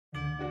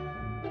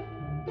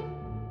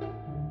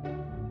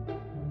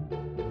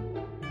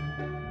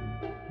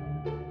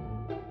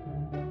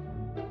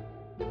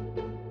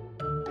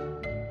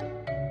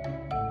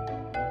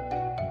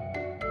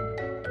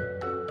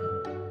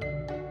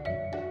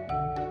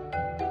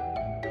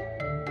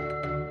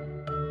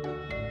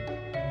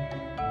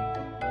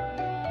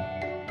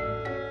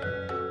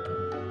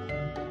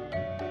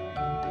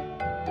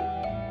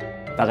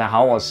大家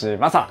好，我是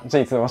MASA。这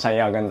一次我想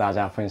要跟大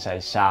家分享一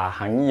下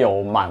很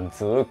有满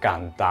足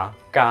感的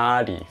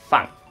咖喱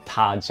饭，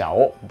它叫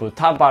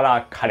豚バ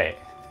ラカレー，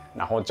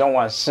然后中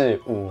文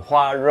是五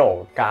花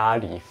肉咖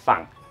喱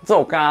饭。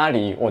做咖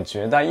喱，我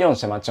觉得用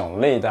什么种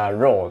类的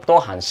肉都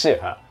很适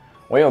合。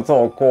我有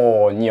做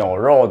过牛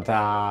肉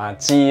的、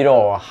鸡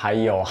肉，还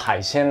有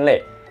海鲜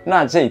类。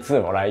那这一次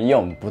我来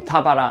用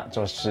豚バラ，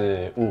就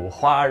是五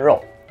花肉。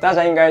大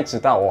家应该知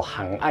道我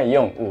很爱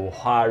用五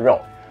花肉。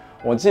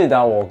我记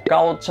得我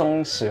高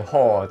中时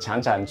候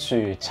常常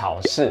去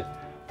超市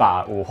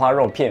把五花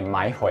肉片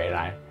买回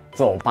来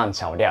做拌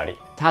炒料理，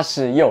它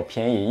是又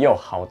便宜又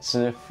好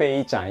吃，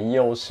非常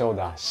优秀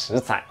的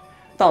食材。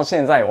到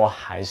现在我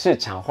还是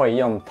常会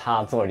用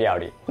它做料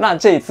理。那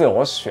这一次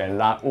我选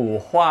了五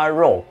花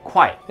肉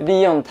块，利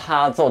用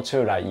它做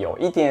出来有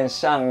一点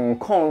像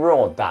控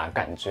肉的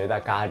感觉的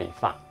咖喱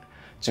饭。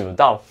煮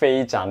到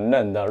非常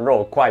嫩的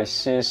肉块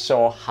吸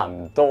收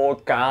很多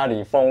咖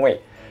喱风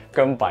味，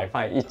跟白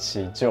饭一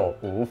起就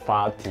无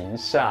法停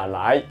下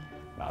来。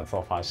那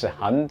做法是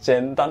很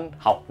简单，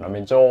好，那我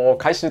们就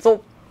开始做。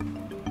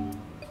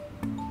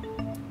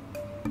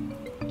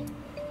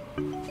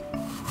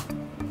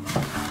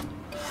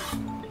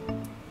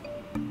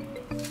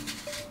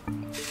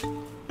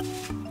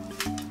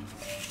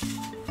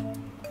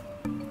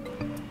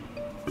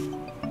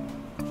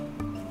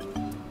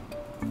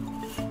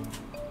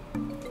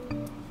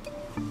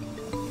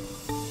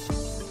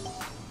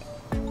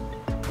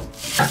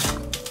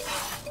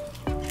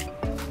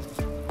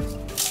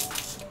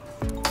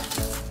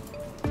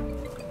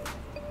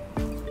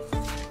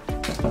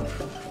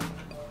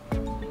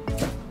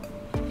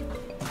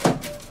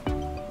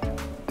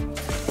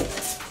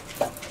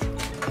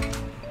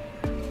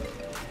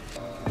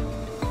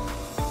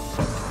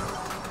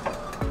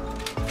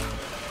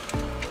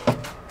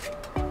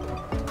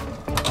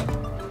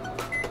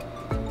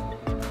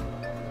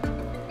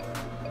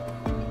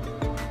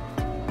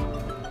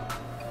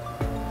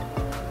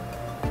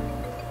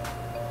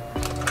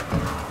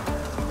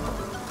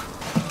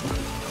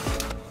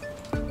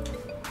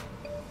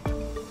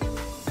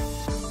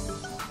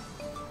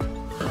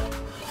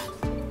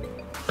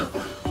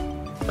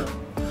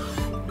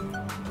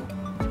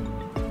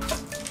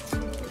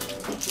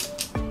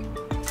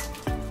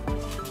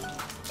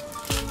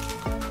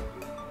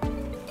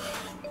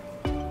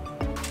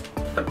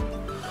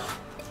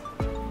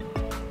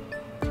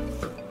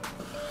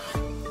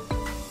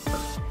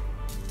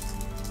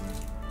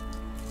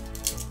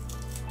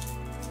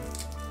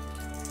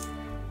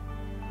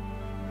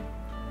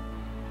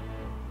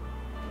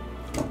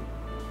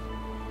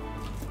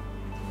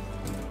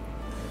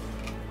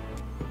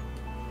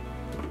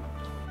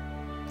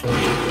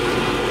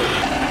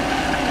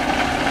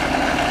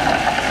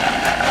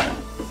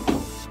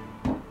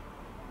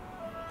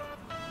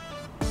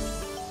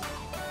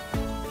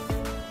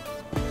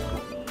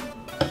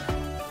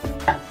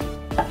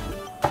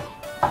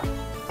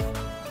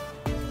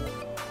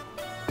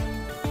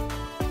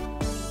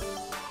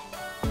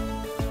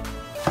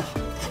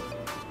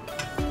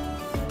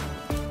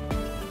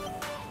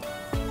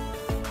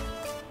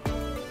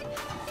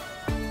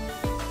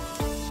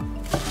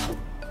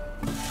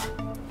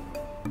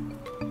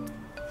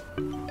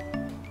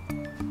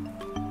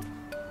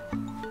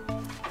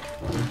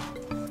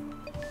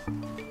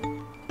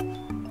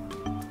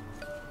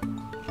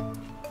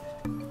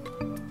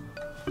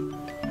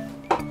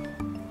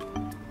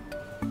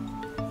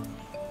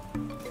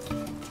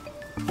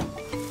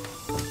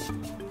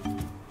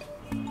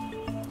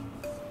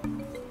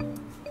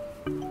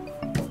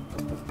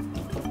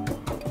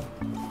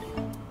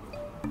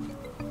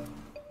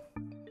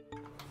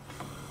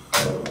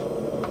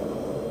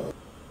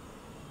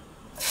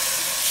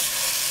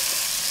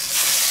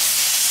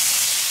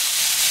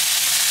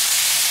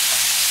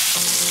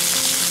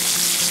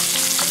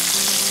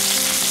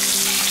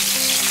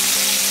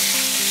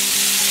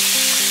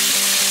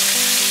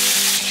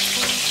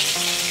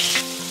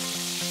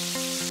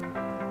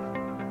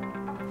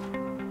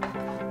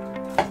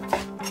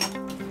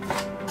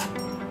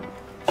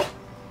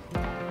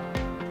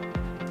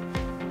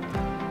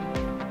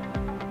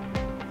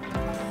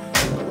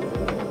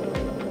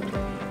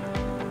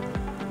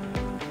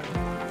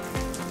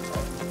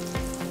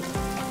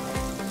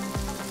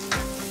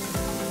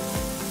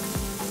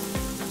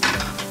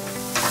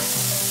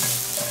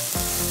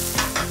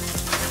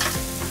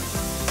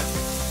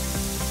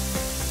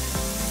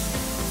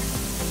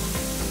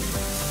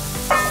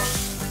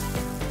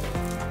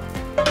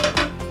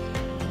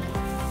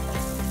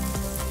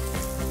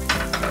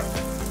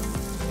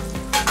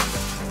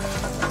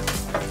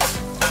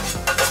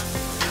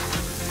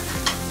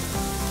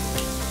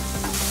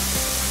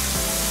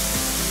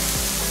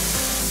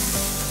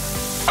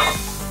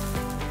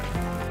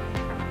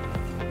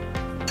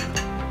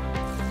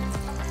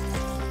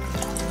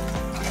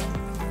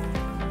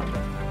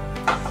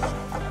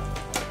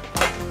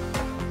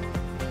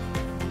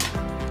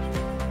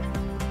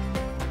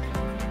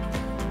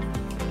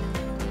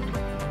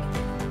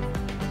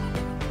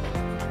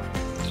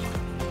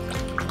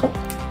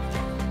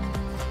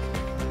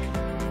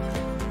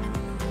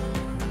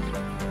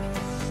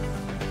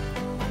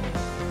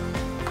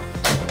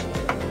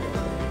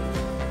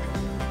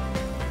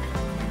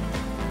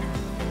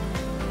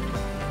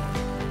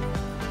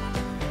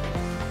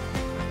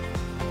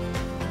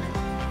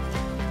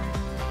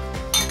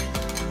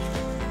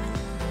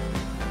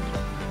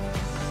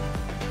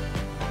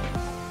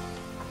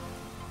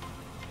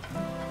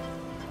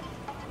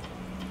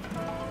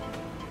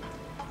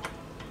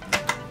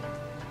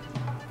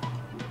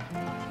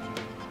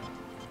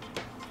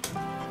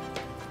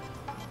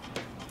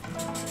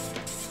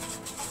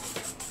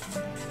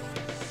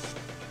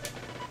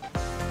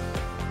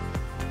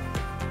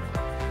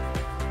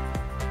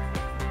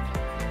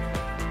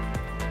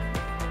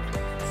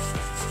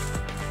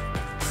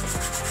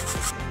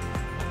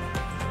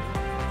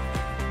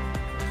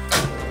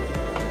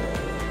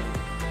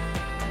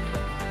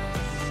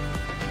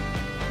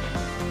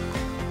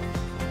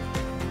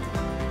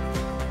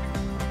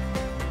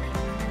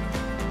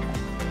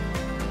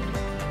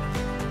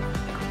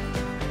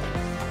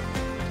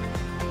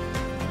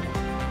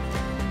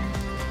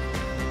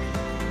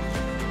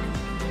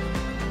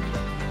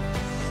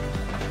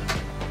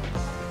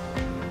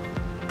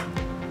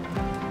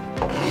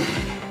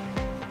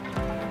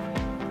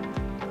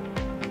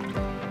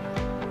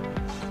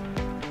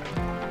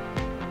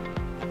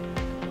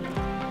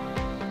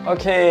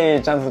OK，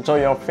 这样子就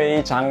有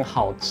非常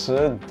好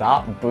吃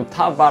的豚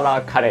バ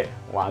ラカレ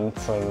ー完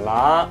成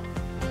啦。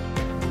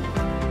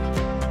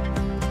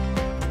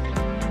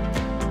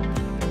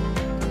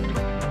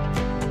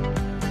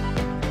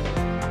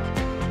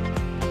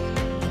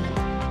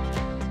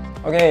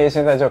OK，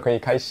 现在就可以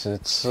开始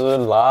吃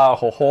啦！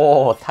吼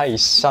吼，太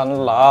香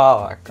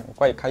了，赶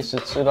快开始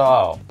吃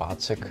了。把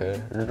这颗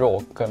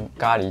肉跟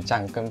咖喱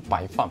酱跟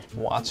白饭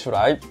挖出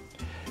来。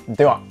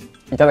では、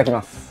いただき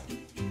ます。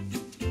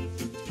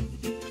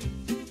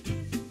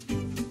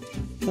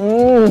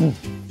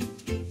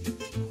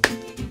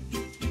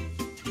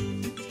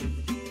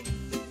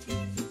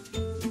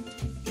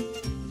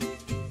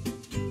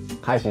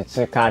开始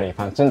吃咖喱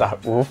饭真的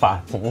无法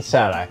停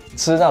下来，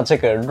吃到这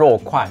个肉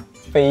块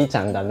非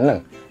常的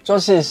嫩，就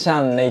是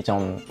像那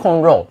种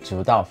控肉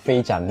煮到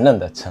非常嫩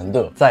的程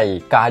度，再以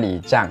咖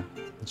喱酱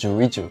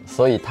煮一煮，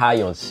所以它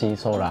有吸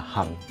收了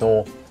很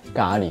多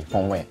咖喱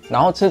风味，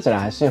然后吃起来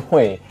还是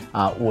会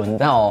闻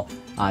到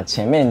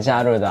前面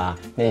加入的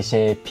那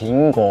些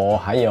苹果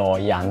还有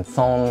洋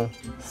葱、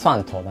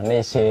蒜头的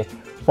那些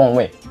风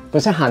味，不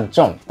是很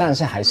重，但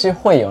是还是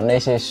会有那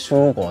些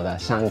蔬果的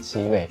香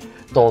气味，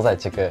都在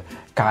这个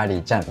咖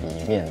喱酱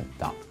里面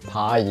的。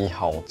太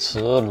好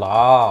吃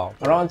了！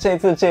然后这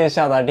次介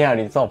绍的料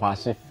理做法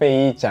是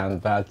非常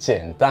的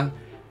简单，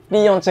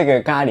利用这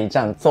个咖喱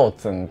酱做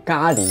成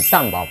咖喱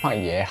蛋堡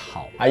饭也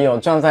好，还有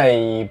装在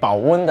保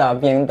温的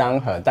便当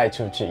盒带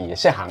出去也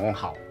是很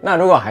好。那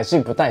如果还是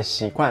不太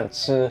习惯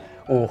吃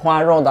五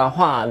花肉的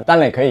话，当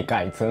然可以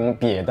改成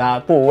别的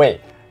部位，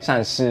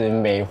像是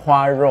梅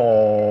花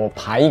肉、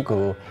排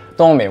骨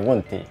都没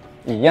问题。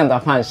一样的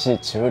方式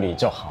处理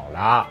就好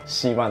了。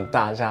希望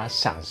大家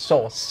享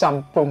受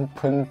香喷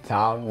喷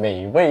的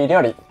美味料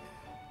理，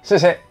谢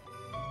谢。